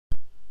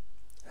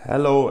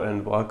Hello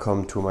and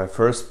welcome to my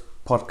first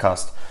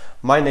podcast.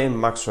 My name is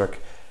Max Röck,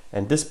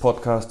 and this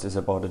podcast is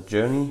about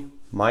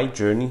my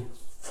journey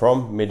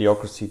from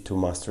mediocrity to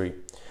mastery.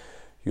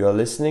 You are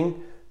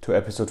listening to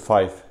episode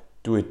 5,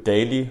 Do It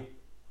Daily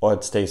or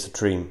It Stays a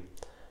Dream.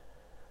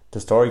 The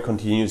story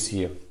continues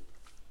here.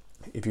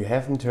 If you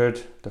haven't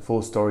heard the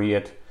full story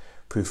yet,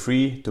 feel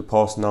free to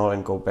pause now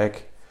and go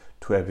back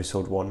to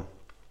episode 1.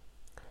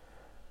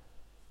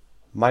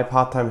 My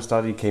part-time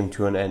study came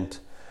to an end.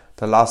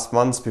 The last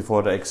months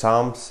before the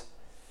exams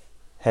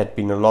had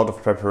been a lot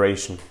of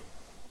preparation.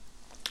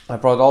 I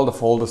brought all the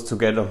folders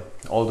together,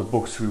 all the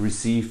books we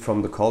received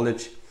from the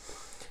college,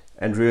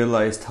 and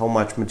realized how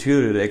much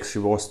material there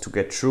actually was to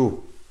get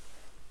through.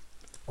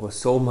 There was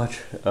so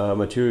much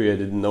material I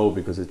didn't know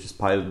because it just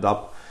piled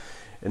up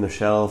in a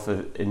shelf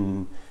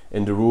in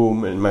the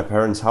room in my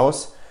parents'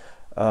 house.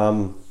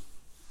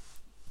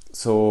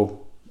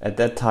 So at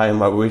that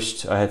time I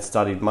wished I had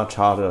studied much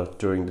harder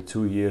during the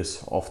 2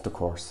 years of the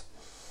course.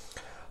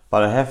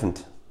 But I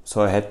haven't,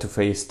 so I had to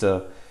face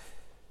the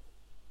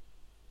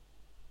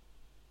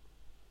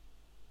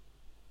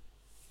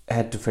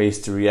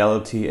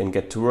reality and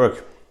get to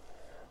work.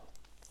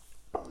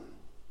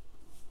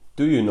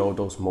 Do you know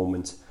those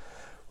moments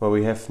where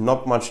we have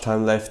not much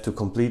time left to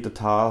complete a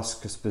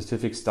task, a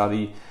specific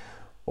study,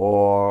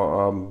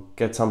 or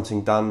get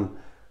something done?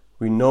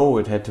 We know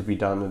it had to be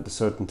done at a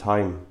certain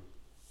time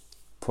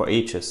for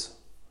ages.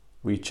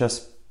 We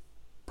just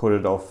put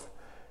it off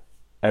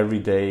every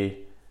day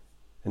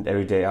and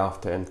every day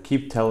after and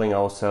keep telling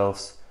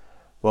ourselves,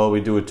 well, we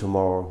do it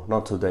tomorrow,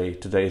 not today.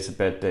 Today is a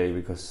bad day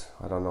because,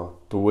 I don't know,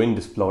 the wind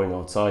is blowing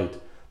outside,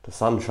 the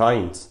sun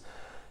shines.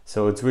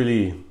 So it's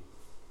really,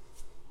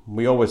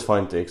 we always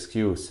find the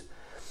excuse.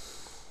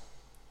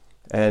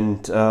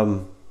 And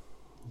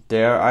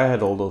there I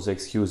had all those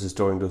excuses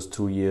during those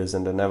 2 years,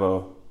 and I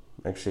never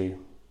actually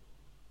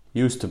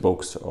used the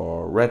books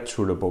or read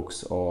through the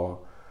books, or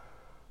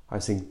I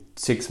think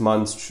 6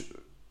 months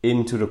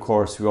into the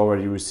course we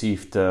already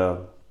received the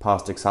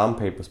past exam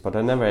papers, but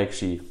I never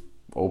actually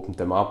opened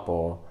them up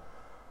or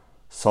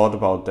thought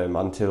about them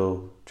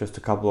until just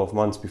a couple of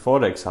months before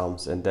the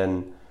exams. And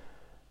then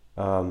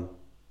it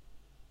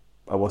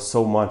was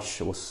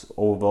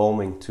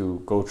overwhelming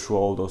to go through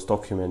all those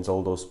documents,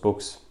 all those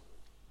books.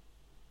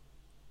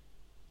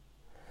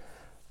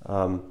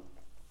 One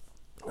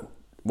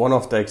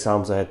of the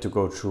exams I had to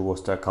go through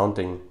was the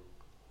accounting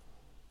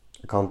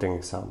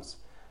exams.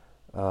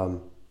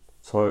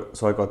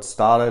 So I got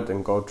started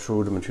and got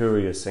through the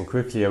materials, and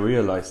quickly I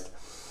realized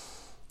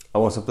I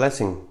was a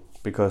blessing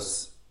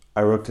because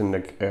I worked in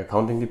the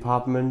accounting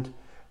department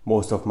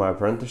most of my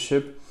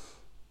apprenticeship,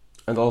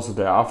 and also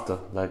thereafter.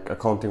 Like,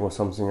 accounting was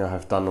something I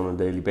have done on a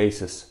daily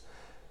basis.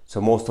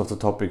 So most of the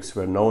topics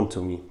were known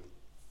to me.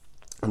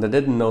 And I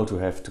didn't know to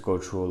have to go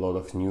through a lot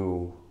of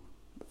new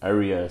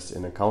areas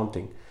in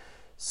accounting.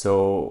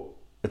 So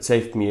it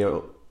saved me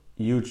a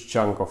huge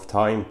chunk of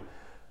time,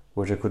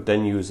 which I could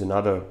then use in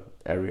other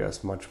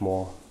areas much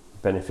more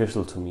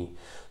beneficial to me.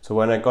 So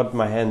when I got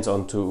my hands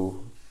onto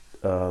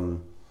the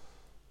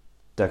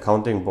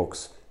accounting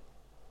books,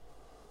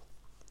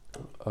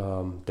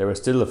 there were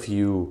still a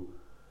few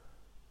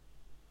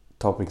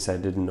topics I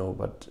didn't know,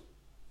 but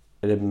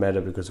it didn't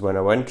matter because when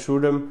I went through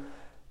them,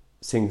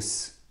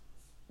 things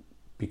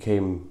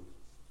became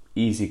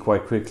easy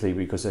quite quickly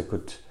because I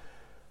could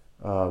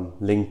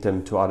link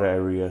them to other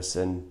areas,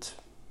 and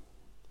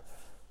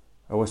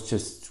it was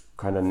just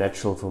kind of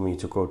natural for me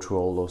to go through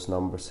all those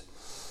numbers.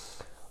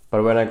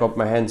 But when I got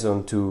my hands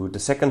onto the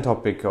second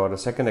topic, or the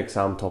second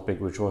exam topic,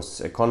 which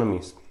was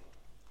economies,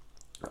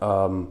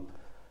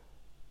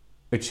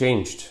 it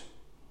changed.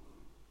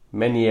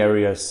 Many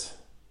areas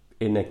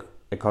in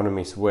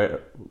economies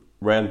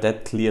weren't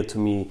that clear to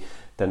me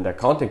than the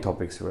accounting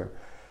topics were.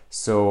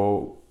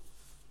 So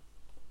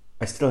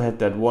I still had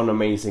that one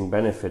amazing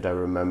benefit I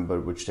remember,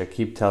 which they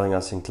keep telling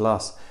us in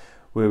class.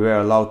 We were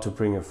allowed to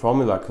bring a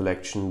formula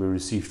collection we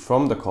received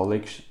from the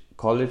college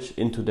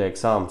into the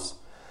exams.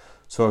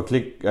 So I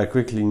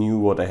quickly knew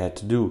what I had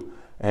to do.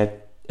 I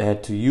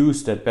had to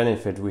use that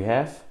benefit we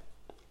have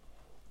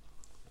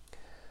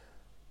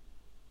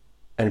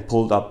and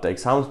pulled up the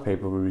exams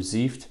paper we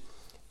received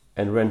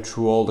and ran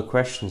through all the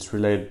questions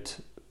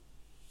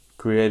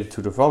created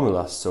to the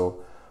formulas.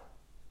 So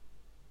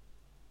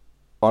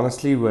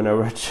honestly, when I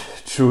read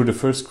through the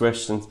first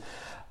questions,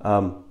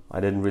 I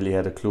didn't really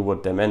have a clue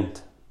what they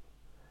meant.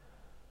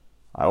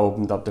 I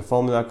opened up the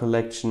formula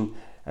collection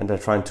and I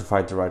tried to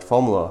find the right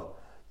formula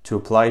to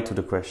apply to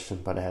the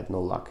question, but I had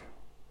no luck.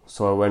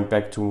 So I went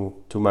back to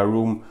my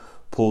room,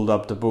 pulled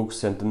up the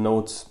books and the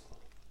notes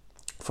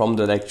from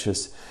the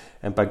lectures,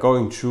 and by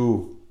going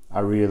through, I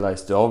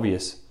realized the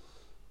obvious.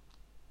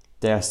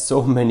 There are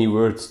so many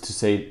words to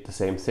say the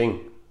same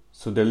thing.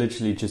 So they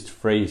literally just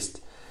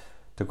phrased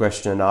the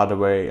question another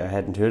way. I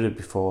hadn't heard it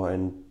before,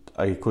 and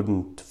I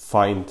couldn't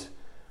find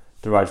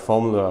the right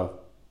formula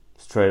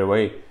straight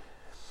away.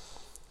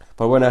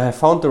 But when I have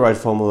found the right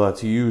formula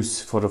to use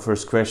for the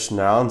first question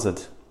I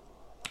answered,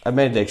 I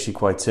made it actually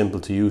quite simple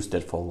to use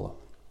that formula.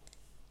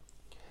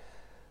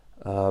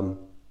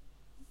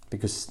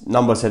 because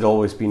numbers had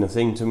always been a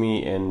thing to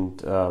me,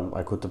 and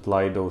I could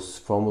apply those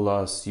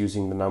formulas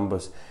using the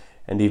numbers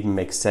and even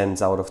make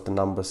sense out of the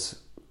numbers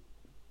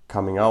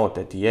coming out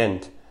at the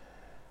end.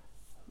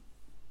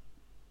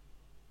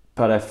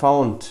 But I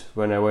found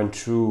when I went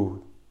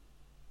through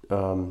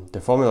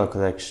the formula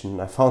collection,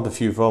 I found a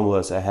few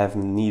formulas I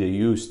haven't neither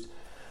used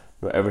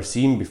nor ever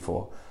seen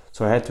before.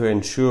 So I had to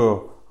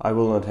ensure I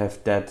will not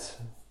have that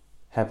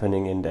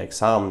happening in the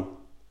exam.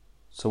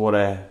 So what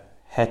I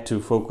had to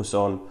focus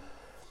on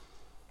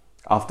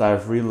after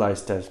I've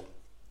realized that,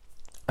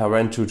 I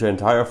ran through the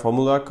entire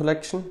formula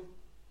collection,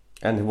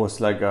 and it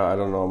was like I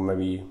don't know,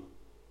 maybe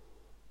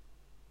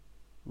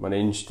 1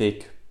 inch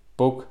thick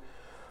book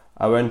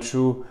I went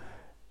through.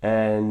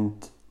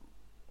 And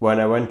when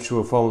I went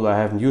through a formula I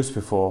haven't used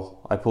before,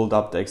 I pulled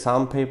up the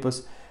exam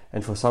papers,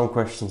 and for some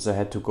questions I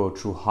had to go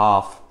through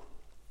half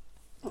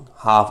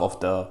of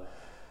the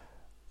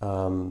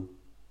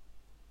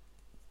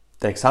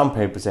exam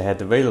papers I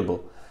had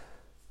available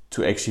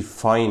to actually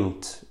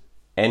find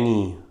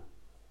any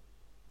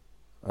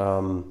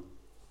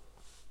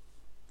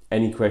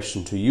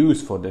question to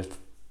use for that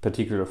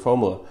particular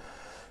formula.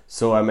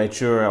 So I made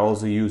sure I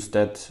also used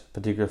that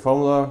particular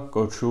formula,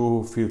 go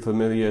through, feel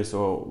familiar,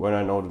 so when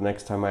I know the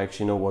next time I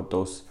actually know what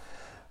those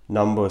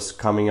numbers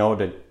coming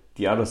out at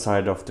the other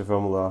side of the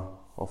formula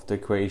of the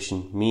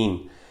equation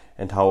mean,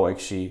 and how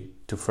actually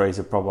to phrase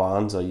a proper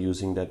answer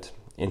using that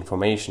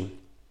information.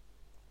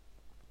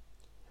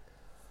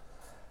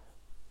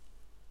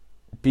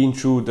 Been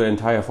through the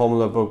entire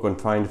formula book and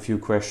find a few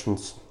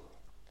questions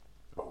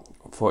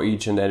for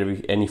each and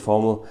any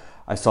formula,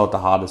 I thought the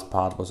hardest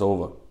part was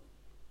over.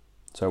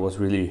 So I was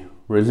really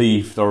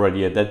relieved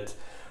already at that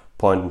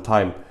point in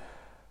time.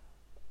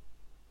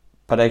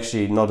 But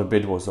actually not a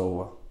bit was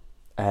over.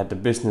 I had the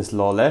business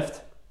law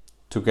left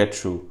to get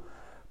through.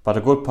 But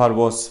the good part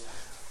was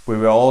we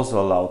were also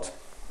allowed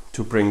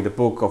to bring the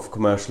book of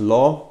commercial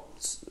law.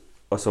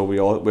 So we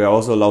are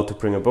also allowed to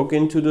bring a book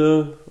into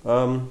the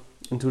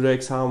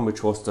exam,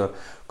 which was the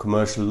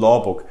commercial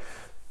law book,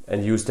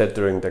 and use that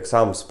during the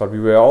exams. But we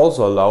were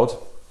also allowed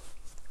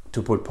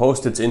to put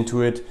post-its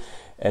into it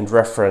and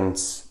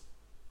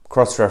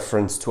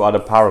cross-reference to other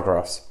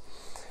paragraphs,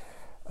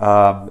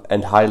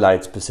 and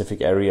highlight specific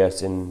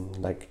areas in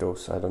like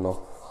those, I don't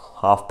know,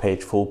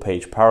 half-page,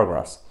 full-page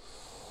paragraphs.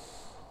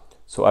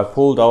 So I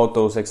pulled out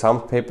those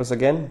exam papers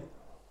again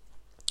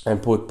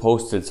and put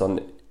post-its on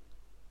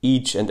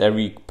each and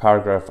every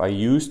paragraph I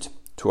used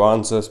to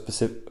answer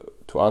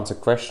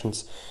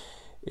questions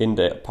in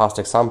the past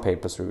exam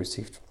papers we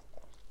received.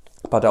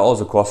 But I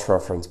also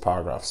cross-reference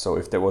paragraphs. So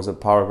if there was a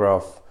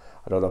paragraph,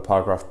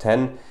 paragraph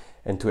 10,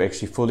 and to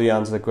actually fully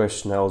answer the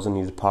question, I also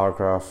need a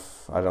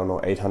paragraph,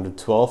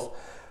 812.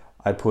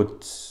 I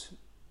put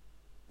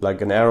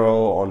like an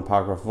arrow on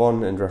paragraph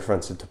 1 and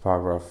reference it to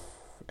paragraph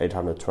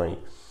 820.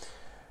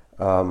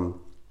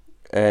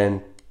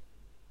 And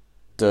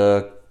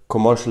the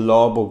commercial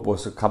law book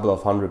was a couple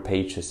of 100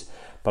 pages.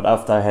 But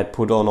after I had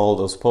put on all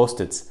those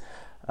post-its,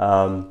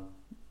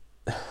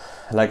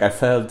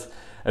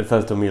 it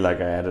felt to me like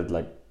I added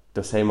like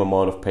the same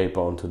amount of paper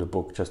onto the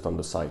book just on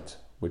the side,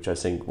 which I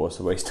think was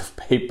a waste of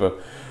paper.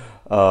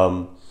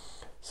 I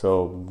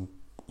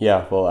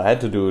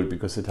had to do it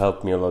because it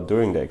helped me a lot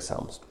during the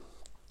exams.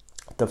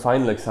 The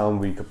final exam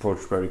week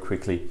approached very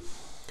quickly,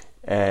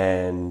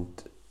 and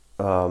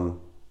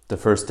the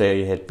first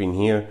day had been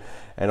here,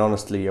 and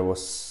honestly I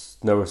was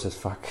nervous as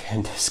fuck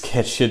and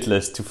scared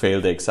shitless to fail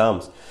the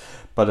exams.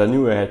 But I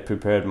knew I had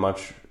prepared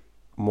much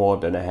more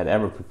than I had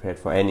ever prepared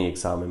for any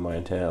exam in my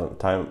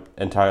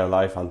entire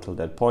life until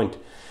that point.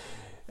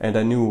 And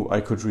I knew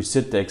I could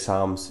resit the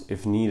exams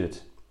if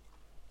needed.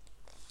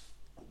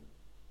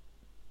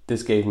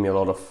 This gave me a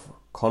lot of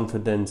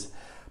confidence,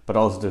 but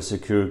also the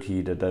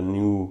security that I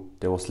knew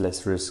there was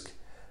less risk.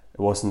 It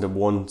wasn't a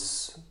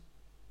once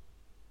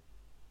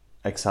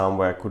exam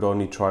where I could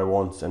only try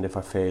once, and if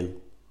I fail,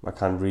 I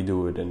can't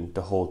redo it, and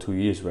the whole 2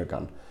 years were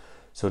gone.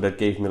 So that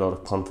gave me a lot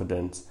of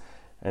confidence,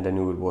 and I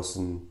knew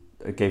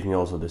it gave me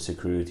also the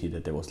security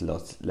that there was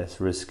less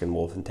risk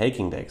involved in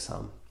taking the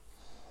exam.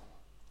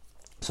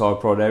 So I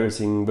brought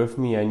everything with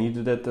me I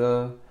needed at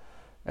the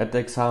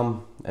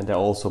exam, and I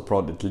also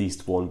brought at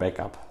least one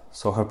backup.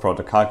 So I brought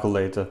a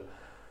calculator.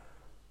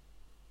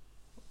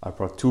 I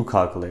brought 2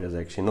 calculators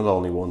actually, not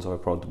only one. So I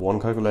brought one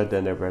calculator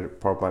and I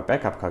brought my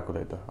backup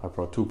calculator. I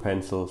brought 2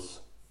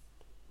 pencils,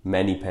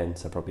 many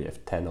pens, I probably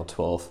have 10 or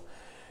 12,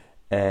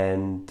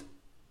 and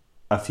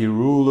a few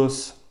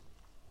rulers.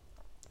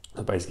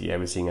 So basically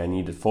everything I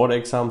needed for the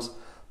exams,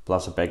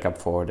 plus a backup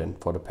for it. And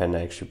for the pen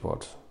I actually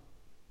brought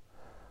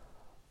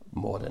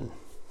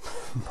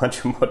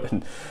much more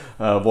than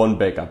one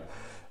backup.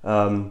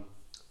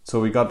 So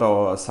we got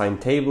our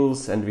assigned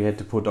tables, and we had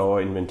to put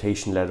our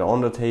invitation letter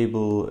on the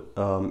table,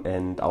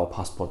 and our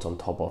passports on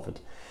top of it.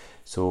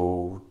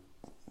 So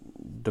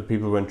the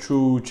people went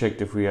through,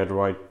 checked if we had the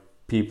right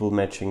people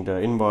matching the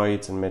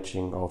invites and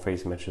matching our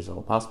face matches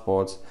our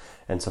passports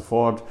and so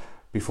forth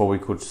before we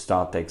could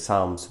start the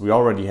exams. We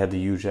already had a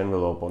huge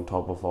envelope on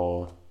top of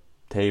our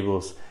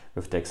tables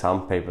with the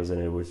exam papers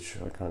in it, which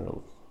I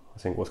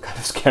think was kind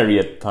of scary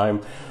at the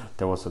time.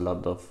 There was a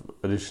lot of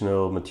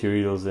additional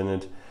materials in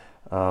it,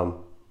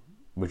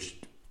 which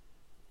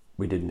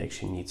we didn't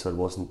actually need, so it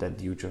wasn't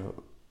that huge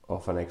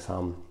of an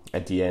exam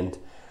at the end.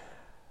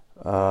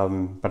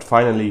 But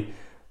finally,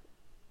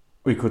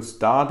 we could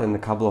start in a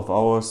couple of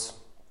hours.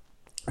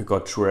 We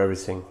got through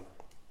everything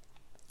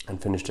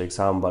and finished the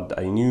exam, but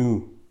I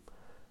knew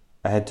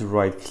I had to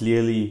write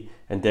clearly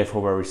and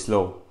therefore very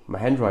slow. My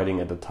handwriting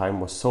at the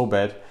time was so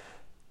bad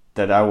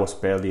that I was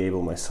barely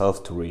able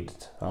myself to read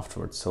it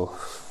afterwards. So,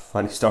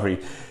 funny story,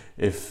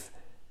 if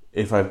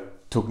I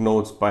took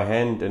notes by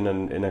hand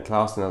in a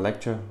class, in a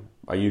lecture,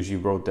 I usually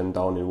wrote them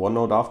down in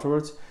OneNote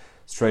afterwards,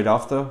 straight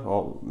after,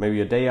 or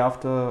maybe a day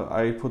after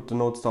I put the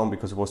notes down,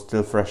 because it was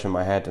still fresh in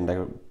my head and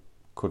I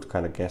could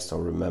kind of guess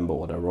or remember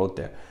what I wrote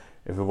there.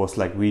 If it was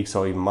like weeks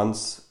or even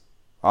months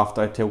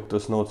after I took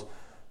those notes,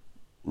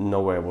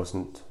 no way I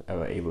wasn't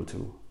ever able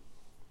to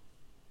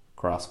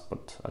grasp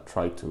what I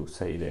tried to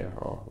say there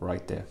or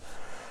write there.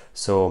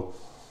 So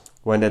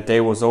when that day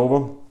was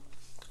over,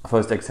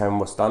 first exam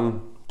was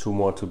done, 2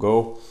 more to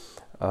go.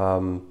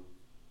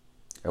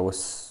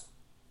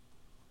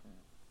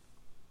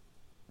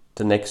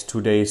 The next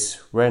 2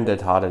 days weren't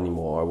that hard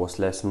anymore. I was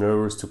less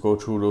nervous to go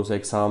through those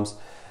exams,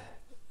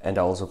 and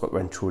I also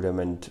went through them.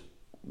 And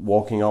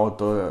walking out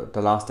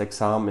the last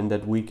exam in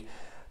that week,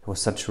 it was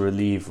such a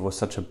relief. It was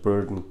such a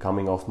burden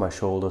coming off my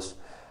shoulders,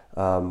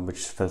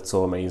 which felt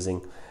so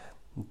amazing.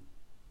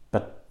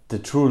 But the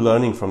true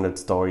learning from that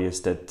story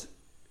is that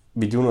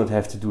we do not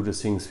have to do the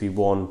things we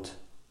want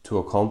to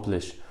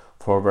accomplish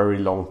for a very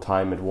long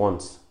time at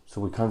once.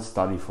 So we can't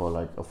study for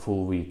like a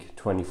full week,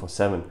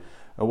 24/7.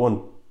 I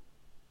won't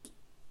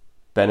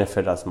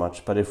benefit as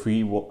much. But if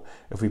we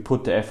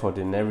put the effort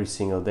in every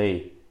single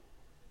day,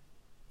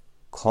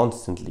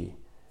 constantly,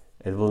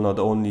 it will not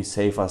only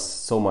save us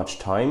so much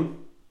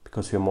time,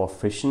 because we're more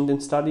efficient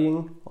in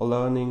studying or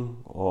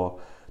learning or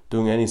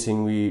doing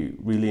anything we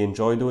really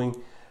enjoy doing,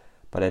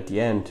 but at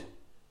the end,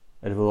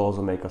 it will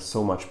also make us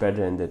so much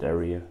better in that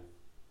area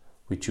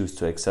we choose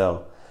to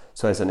excel.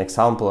 So as an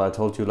example, I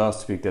told you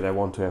last week that I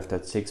want to have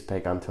that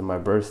 6-pack until my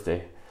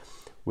birthday,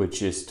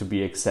 which is, to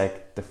be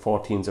exact, the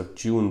 14th of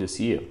June this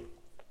year.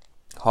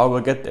 How will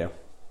I get there?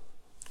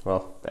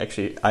 Well,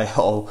 actually,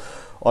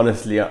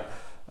 honestly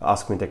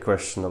asked me that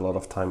question a lot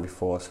of time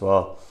before as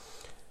well.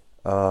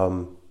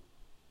 But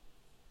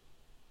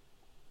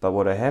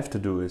what I have to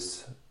do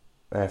is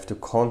I have to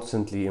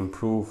constantly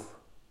improve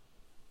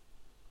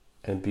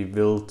and be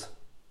willed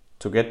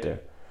to get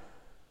there.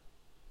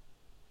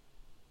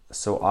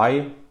 So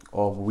my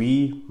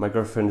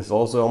girlfriend is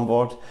also on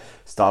board,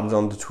 started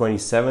on the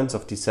 27th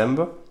of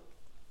December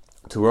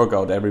to work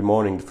out every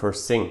morning, the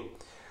first thing.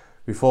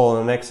 We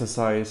follow an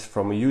exercise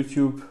from a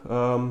YouTube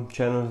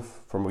channel,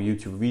 from a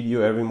YouTube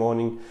video every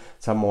morning.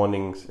 Some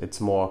mornings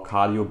it's more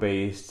cardio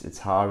based, it's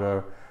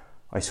harder,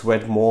 I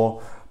sweat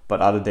more, but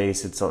other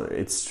days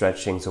it's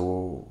stretching,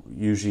 so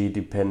usually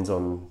depends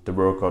on the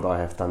workout I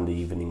have done the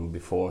evening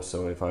before.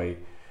 So if I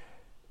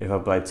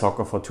played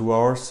soccer for 2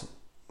 hours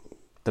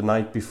the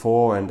night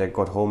before and I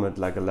got home at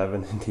like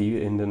 11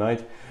 in the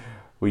night,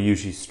 we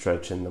usually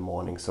stretch in the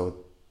morning. So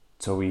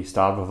we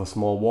start with a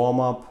small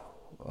warm-up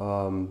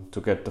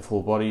to get the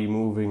full body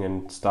moving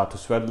and start to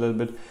sweat a little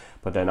bit,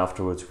 but then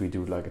afterwards we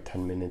do like a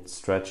 10-minute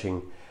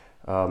stretching,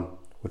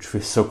 which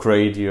feels so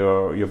great.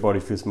 Your body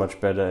feels much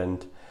better,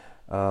 and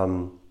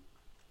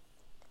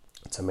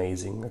it's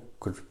amazing. I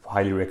could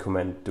highly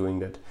recommend doing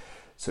that.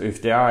 So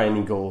if there are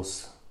any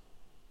goals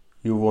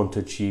you want to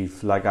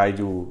achieve, like I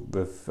do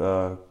with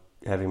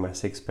having my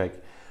 6-pack,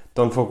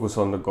 don't focus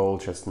on the goal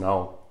just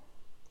now.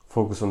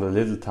 Focus on the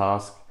little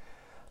task,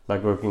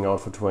 like working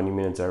out for 20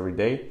 minutes every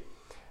day,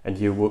 and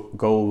your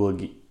goal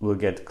will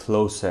get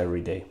closer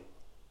every day.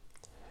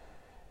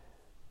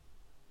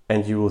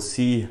 And you will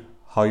see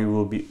how you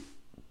will be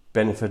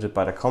benefited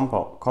by the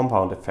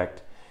compound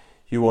effect.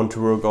 You want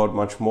to work out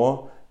much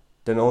more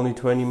than only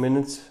 20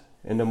 minutes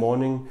in the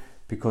morning,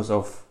 because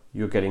of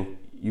you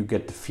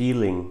get the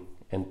feeling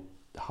and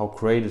how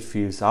great it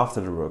feels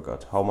after the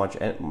workout, how much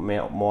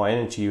more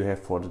energy you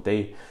have for the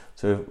day.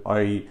 So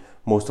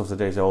most of the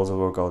days I also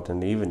work out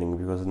in the evening,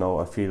 because now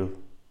I feel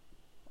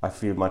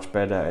much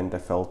better and I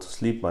fell to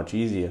sleep much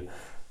easier,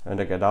 and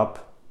I get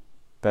up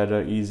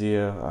better,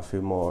 easier. I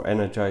feel more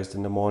energized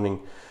in the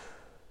morning.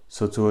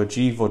 So to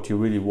achieve what you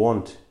really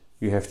want,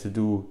 you have to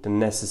do the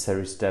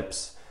necessary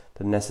steps,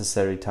 the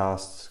necessary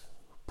tasks,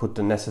 put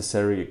the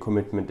necessary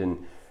commitment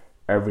in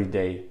every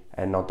day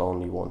and not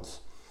only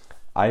once.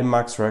 I'm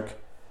Max Röck.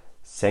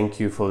 Thank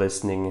you for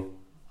listening.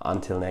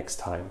 Until next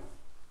time.